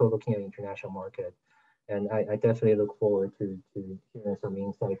are also looking at international market. And I definitely look forward to hearing some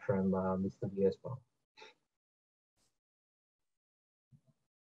insight from Mr. Li as well.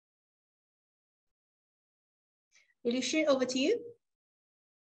 Liu Shi, over to you.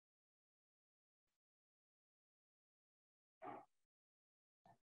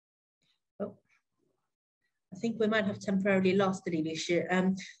 Oh, I think we might have temporarily lost Liu Shi.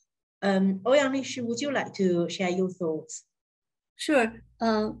 Ouyang Liu Shi, would you like to share your thoughts? Sure.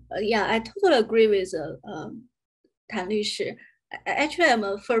 Yeah, I totally agree with Tan Liu Shi. Actually, I'm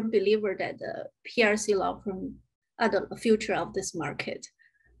a firm believer that the PRC law firm are the future of this market.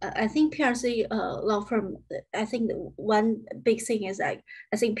 I think PRC law firm, I think one big thing is I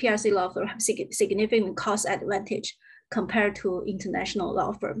think PRC law firm have significant cost advantage compared to international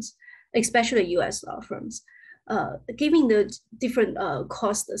law firms, especially US law firms. Given the different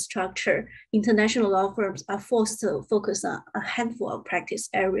cost structure, international law firms are forced to focus on a handful of practice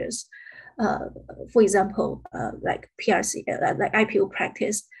areas. For example, like PRC, like IPO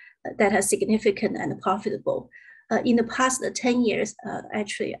practice that are significant and profitable. In the past 10 years,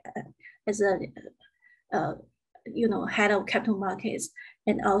 actually, as a head of capital markets,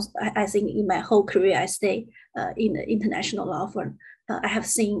 and also I think in my whole career I stay in the international law firm. I have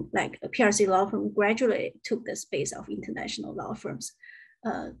seen like a PRC law firm gradually took the space of international law firms,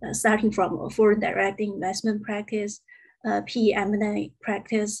 starting from a foreign direct investment practice, PE M&A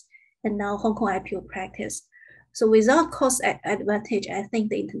practice, and now Hong Kong IPO practice. So without cost advantage, I think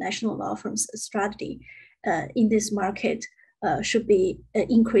the international law firm's strategy in this market should be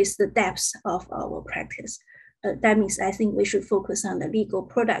increase the depth of our practice. That means I think we should focus on the legal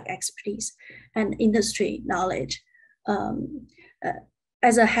product expertise and industry knowledge.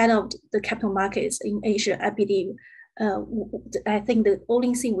 As a head of the capital markets in Asia, I believe, I think the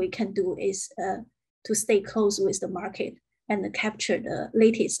only thing we can do is to stay close with the market and capture the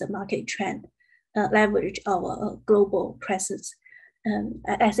latest market trend, leverage our global presence.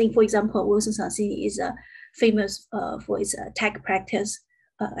 I think, for example, Wilson Sonsini is famous for its tech practice.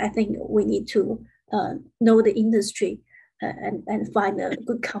 I think we need to know the industry and find a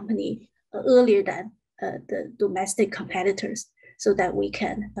good company earlier than the domestic competitors so that we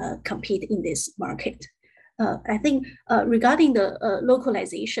can compete in this market. I think regarding the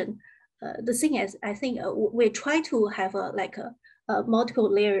localization, the thing is, I think we try to have a multiple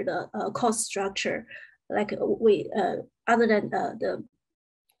layered cost structure. Like we, other than the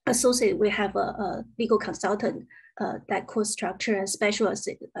associate, we have a legal consultant that cost structure and special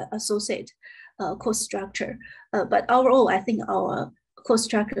associate cost structure. But overall, I think our cost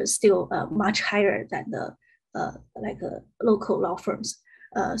structure is still much higher than the local law firms.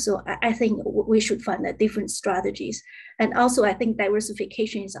 So I think we should find different strategies. And also, I think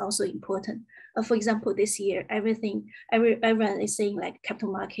diversification is also important. For example, this year, everyone is saying like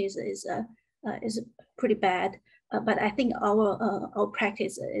capital markets is pretty bad. But I think our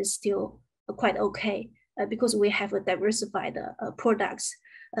practice is still quite okay because we have a diversified products.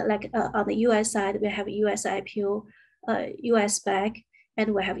 Like on the US side, we have US IPO, US SPAC,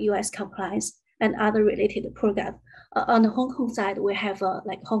 and we have US compliance and other related products. On the Hong Kong side, we have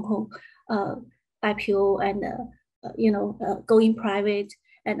like Hong Kong IPO and going private,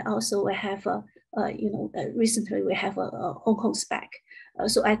 and also we have recently we have a Hong Kong SPAC.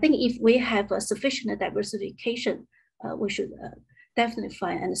 So I think if we have a sufficient diversification, we should definitely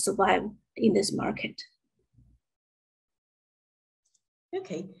find and survive in this market.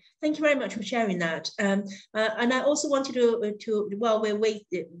 Okay, thank you very much for sharing that. And I also wanted to while we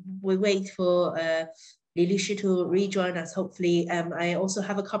wait for Li Lushi to rejoin us, hopefully. I also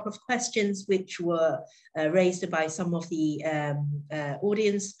have a couple of questions which were raised by some of the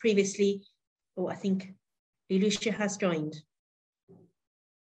audience previously. Oh, I think Li Lushi has joined.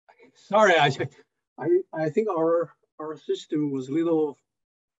 Sorry, I think our system was a little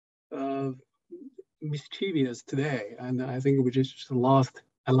mischievous today, and I think we just lost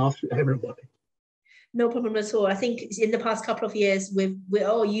everybody. No problem at all. I think in the past couple of years, we're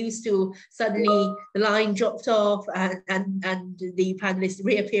all used to suddenly the line dropped off and the panelists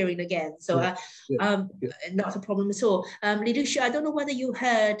reappearing again. So not a problem at all. Li Lushi, I don't know whether you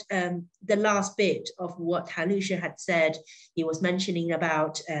heard the last bit of what Han Lushi had said. He was mentioning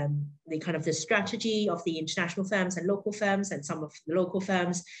about the kind of the strategy of the international firms and local firms, and some of the local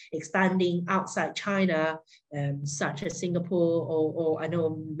firms expanding outside China, such as Singapore, or I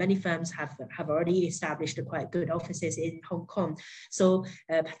know many firms have already established quite good offices in Hong Kong. So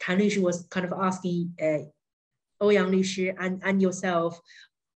Han Lushi was kind of asking Ouyang Lushi and yourself,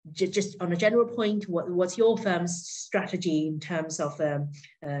 just on a general point, what's your firm's strategy in terms of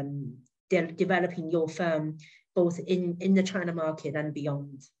developing your firm both in the China market and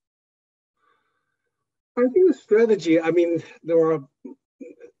beyond? I think the strategy, I mean, there are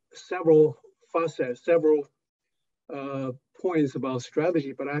several facets, several points about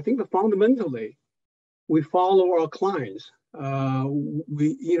strategy, but I think that fundamentally, we follow our clients.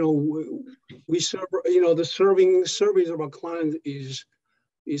 We serve, the service of our clients is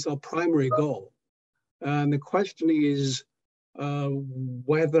our primary goal. And the question is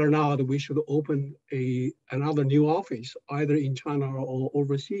whether or not we should open another new office, either in China or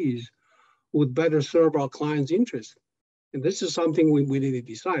overseas, would better serve our clients' interests. And this is something we need to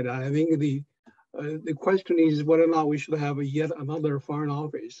decide. I think the question is whether or not we should have yet another foreign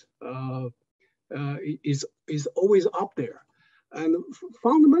office. Is always up there. And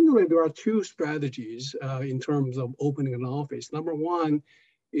fundamentally, there are two strategies in terms of opening an office. Number one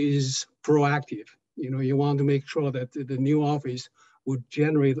is proactive. You want to make sure that the new office would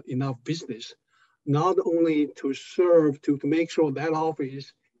generate enough business, not only to serve, to make sure that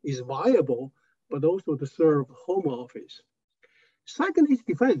office is viable, but also to serve home office. Second is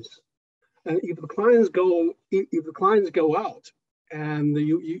defense. And if the clients go out, and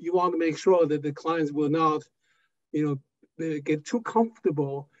you want to make sure that the clients will not, get too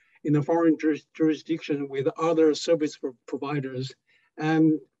comfortable in a foreign jurisdiction with other service providers,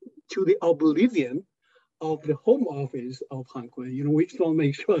 and to the oblivion of the home office of Hankwin. We just want to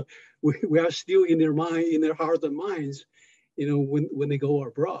make sure we are still in their mind, in their hearts and minds, when they go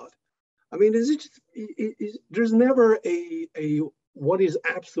abroad. I mean, there's never a what is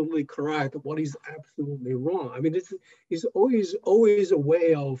absolutely correct, what is absolutely wrong. I mean, this is always a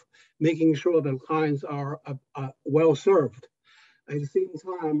way of making sure that clients are well served. At the same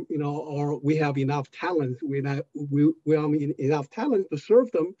time, or we have enough talent, we have enough talent to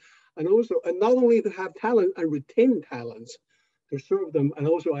serve them, and not only to have talent and retain talents to serve them, and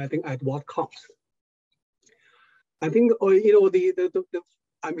also I think at what cost. I think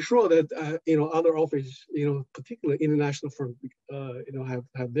I'm sure that other offices, particularly international firms,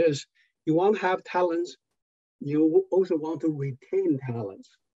 have this. You want to have talents. You also want to retain talents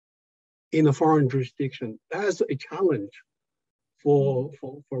in a foreign jurisdiction. That's a challenge for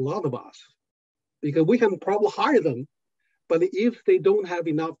a lot of us, because we can probably hire them, but if they don't have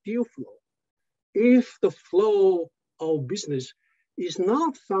enough deal flow, if the flow of business is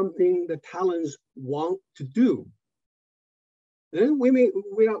not something the talents want to do, then we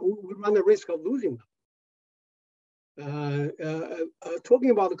run the risk of losing them.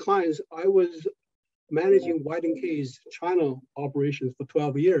 Talking about the clients, I was managing White & Case China operations for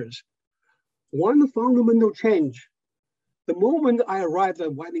 12 years. One fundamental change, the moment I arrived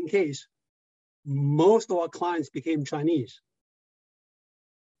at White & Case, most of our clients became Chinese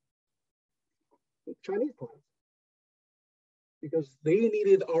clients, because they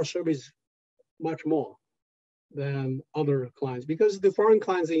needed our service much more than other clients, because the foreign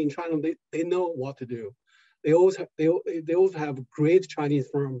clients in China, they know what to do. They also have great Chinese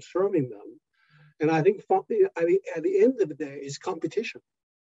firms serving them. And I think at the end of the day, it's competition.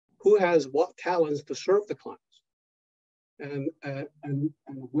 Who has what talents to serve the clients, and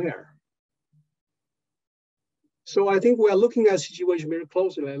where? So I think we are looking at the situation very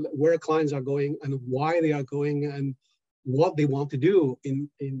closely, where clients are going and why they are going and what they want to do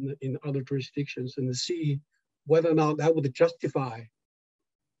in other jurisdictions, and to see whether or not that would justify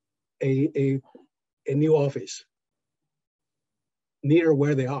a new office near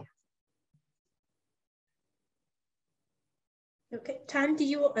where they are. Okay, Tan,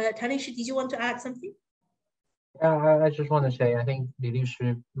 Tan-Lishi, did you want to add something? I just want to say, I think Li律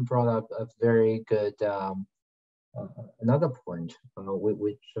师brought up a very good another point,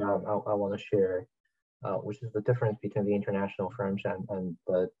 which I want to share, which is the difference between the international firms and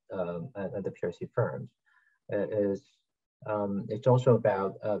the PRC firms. It's also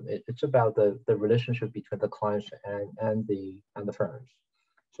about it's about the relationship between the clients and the firms.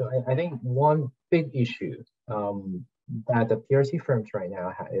 So I think one big issue that the PRC firms right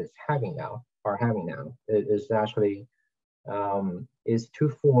now is having now is actually is to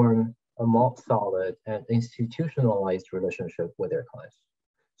form a more solid and institutionalized relationship with their clients.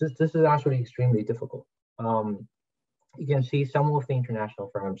 This is actually extremely difficult. You can see some of the international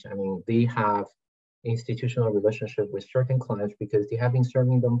firms, I mean, they have institutional relationship with certain clients because they have been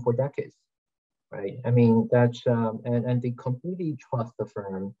serving them for decades, right? I mean, that's, and they completely trust the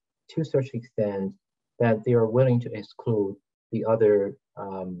firm to such extent that they are willing to exclude the other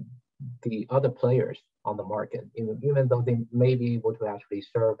players on the market, even though they may be able to actually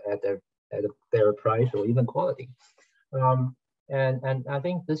serve at their price or even quality. And I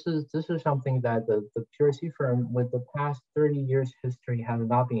think this is something that the PRC firm with the past 30 years history have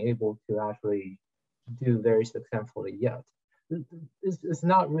not been able to actually do very successfully yet. It's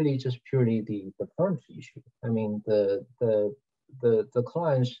not really just purely the firm's issue. I mean, the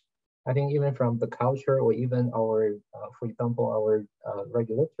clients, I think even from the culture or even our, for example, our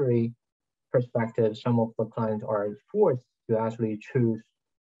regulatory perspective, some of the clients are forced to actually choose,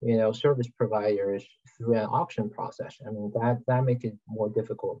 service providers through an auction process. I mean, that makes it more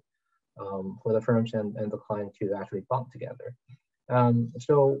difficult for the firms and the client to actually bond together. And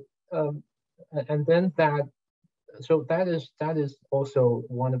then that is also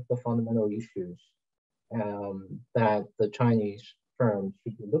one of the fundamental issues that the Chinese firms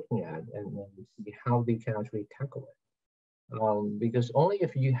should be looking at and see how they can actually tackle it. Because only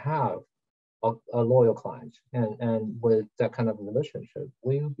if you have a loyal client and with that kind of relationship,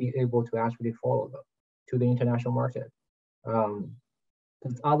 we'll be able to actually follow them to the international market.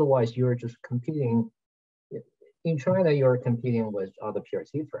 Because otherwise you're just competing. In China, you're competing with other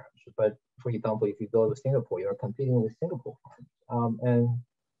PRC firms. But for example, if you go to Singapore, you're competing with Singapore firms. And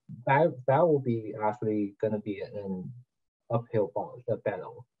that will be actually going to be an uphill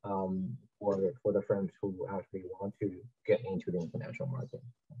battle for the firms who actually want to get into the international market.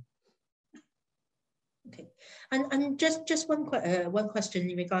 Okay, and just one question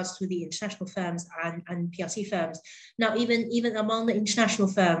in regards to the international firms and PRC firms. Now, even among the international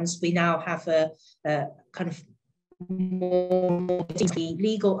firms, we now have a kind of more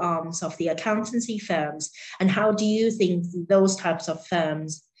legal arms of the accountancy firms. And how do you think those types of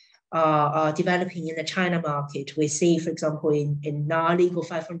firms are developing in the China market? We see, for example, in our Legal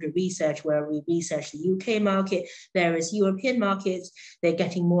 500 research, where we research the UK market, there is European markets, they're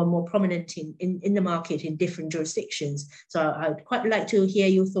getting more and more prominent in the market in different jurisdictions. So I'd quite like to hear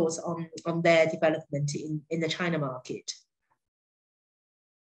your thoughts on their development in the China market.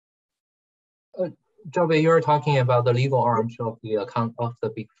 Zhao, you're talking about the legal arms of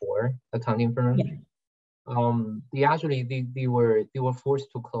the Big Four accounting firms. Yeah. They were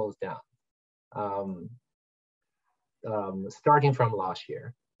forced to close down, starting from last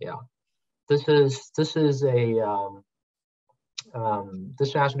year. Yeah, this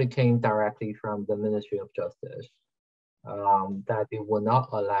actually came directly from the Ministry of Justice, that they will not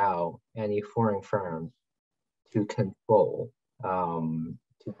allow any foreign firms to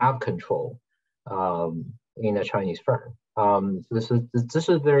have control in a Chinese firm. So this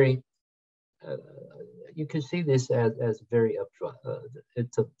is very you could see this as very upfront.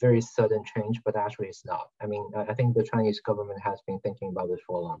 It's a very sudden change, but actually it's not. I mean, I think the Chinese government has been thinking about this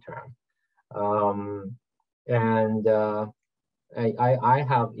for a long time. I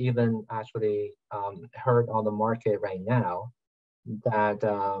have even actually heard on the market right now that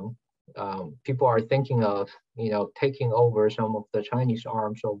people are thinking of, taking over some of the Chinese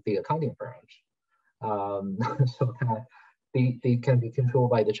arms of the accounting firms, so that they can be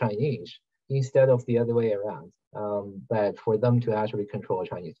controlled by the Chinese instead of the other way around, but for them to actually control a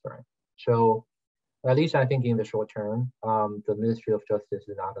Chinese firm. So at least I think in the short term, the Ministry of Justice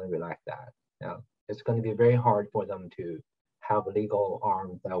is not going to relax that. It's going to be very hard for them to have a legal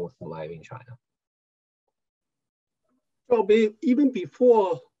arm that will survive in China. Well, even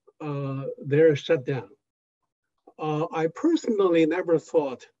before their shutdown, I personally never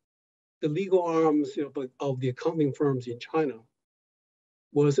thought the legal arms of the accounting firms in China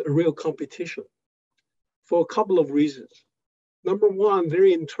was a real competition for a couple of reasons. Number one, their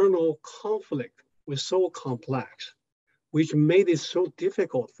internal conflict was so complex, which made it so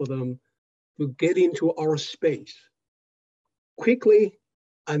difficult for them to get into our space quickly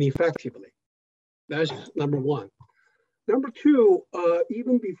and effectively. That's number one. Number two,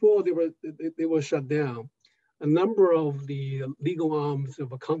 even before they were shut down, a number of the legal arms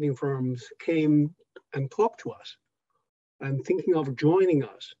of accounting firms came and talked to us and thinking of joining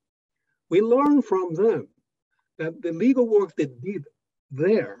us. We learned from them that the legal work they did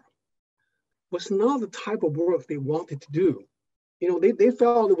there was not the type of work they wanted to do. They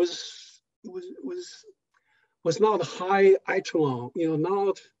felt it was not high echelon,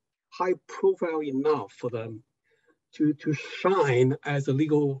 not high profile enough for them to shine as a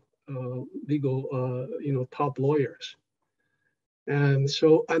legal top lawyers. And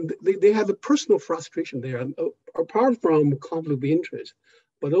so, they had a personal frustration there, and apart from conflict of interest,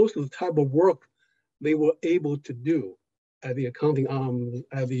 but also the type of work they were able to do at the accounting arms,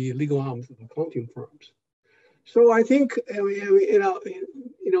 at the legal arms of accounting firms. So I think,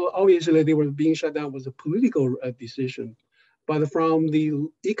 obviously they were being shut down was a political decision, but from the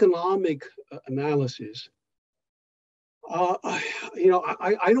economic analysis, I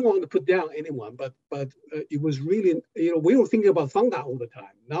don't want to put down anyone, but it was really, we were thinking about Fangda all the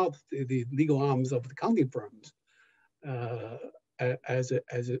time, not the legal arms of the accounting firms as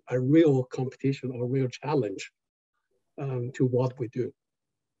a real competition or a real challenge to what we do.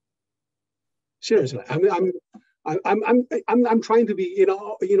 Seriously, I'm trying to be,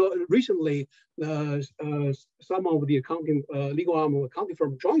 recently some of the accounting legal arm of accounting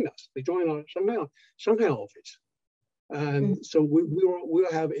firm joined us. They joined our Shanghai office. And so we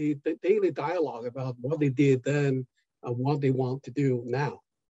will have a daily dialogue about what they did then and what they want to do now.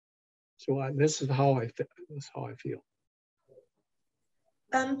 So this is how I feel.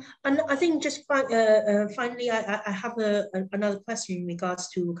 And I think just finally, I have another question in regards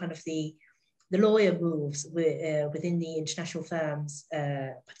to kind of the lawyer moves within the international firms,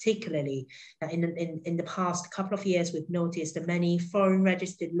 particularly in the past couple of years, we've noticed that many foreign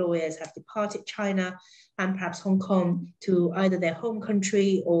registered lawyers have departed China and perhaps Hong Kong to either their home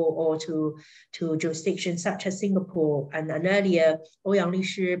country or to jurisdictions such as Singapore. And earlier, Ouyang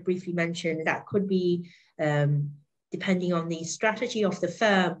Lyshi briefly mentioned that could be depending on the strategy of the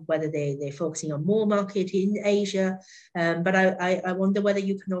firm, whether they're focusing on more market in Asia. But I wonder whether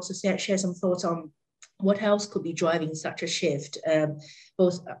you can also share some thoughts on what else could be driving such a shift,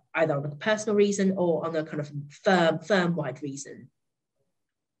 both either on a personal reason or on a kind of firm-wide reason.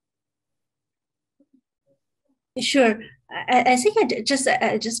 Sure. I think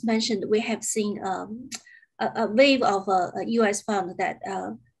I just mentioned we have seen a wave of U.S. firms that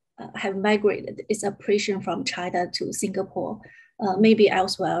have migrated its operation from China to Singapore, maybe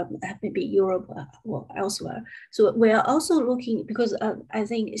elsewhere, maybe Europe or elsewhere. So we are also looking, because I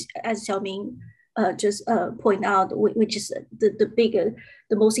think as Xiaoming just point out, which is the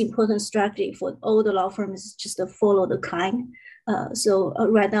most important strategy for all the law firms is just to follow the client. So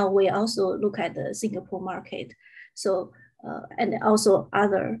right now we also look at the Singapore market. So and also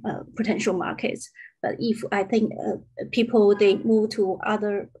other potential markets. But if I think people, they move to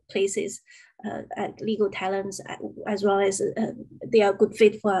other places, legal talents, as well as they are good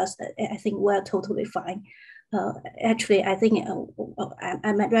fit for us, I think we're totally fine. Actually, I think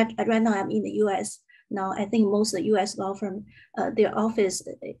right now I'm in the US. Now, I think most of the US law firm, their office,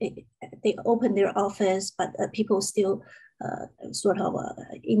 they open their office, but people still sort of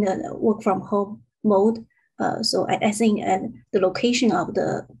in a work from home mode. So I think the location of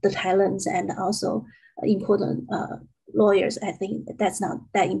the talents and also important lawyers, I think that's not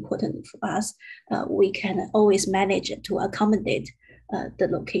that important for us. We can always manage to accommodate the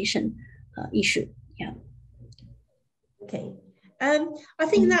location issue. Yeah. Okay. I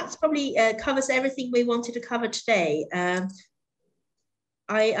think that's probably covers everything we wanted to cover today. I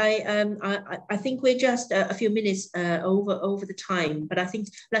think we're just a few minutes over the time, but I think,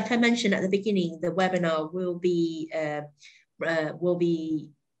 like I mentioned at the beginning, the webinar will be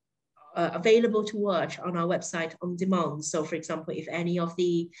available to watch on our website on demand. So, for example, if any of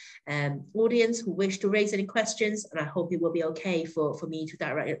the audience who wish to raise any questions, and I hope it will be okay for me to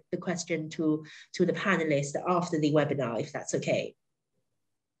direct the question to the panelists after the webinar, if that's okay.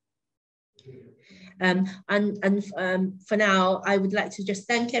 For now, I would like to just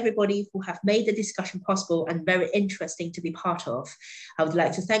thank everybody who have made the discussion possible and very interesting to be part of. I would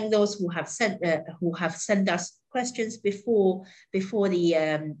like to thank those who have sent us questions before the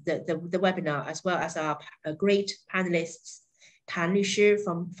webinar, as well as our great panelists, Tan Lyshi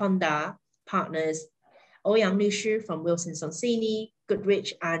from Fonda Partners, Ouyang Lyshi from Wilson Sonsini,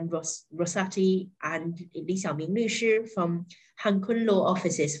 Goodrich and Rosati, and Li Xiaoming Lyshi from Han Kun Law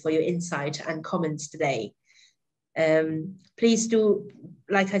Offices for your insight and comments today. Please do,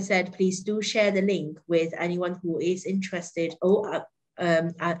 like I said, please do share the link with anyone who is interested,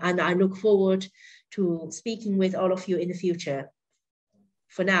 and I look forward to speaking with all of you in the future.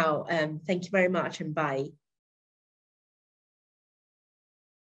 For now, thank you very much and bye.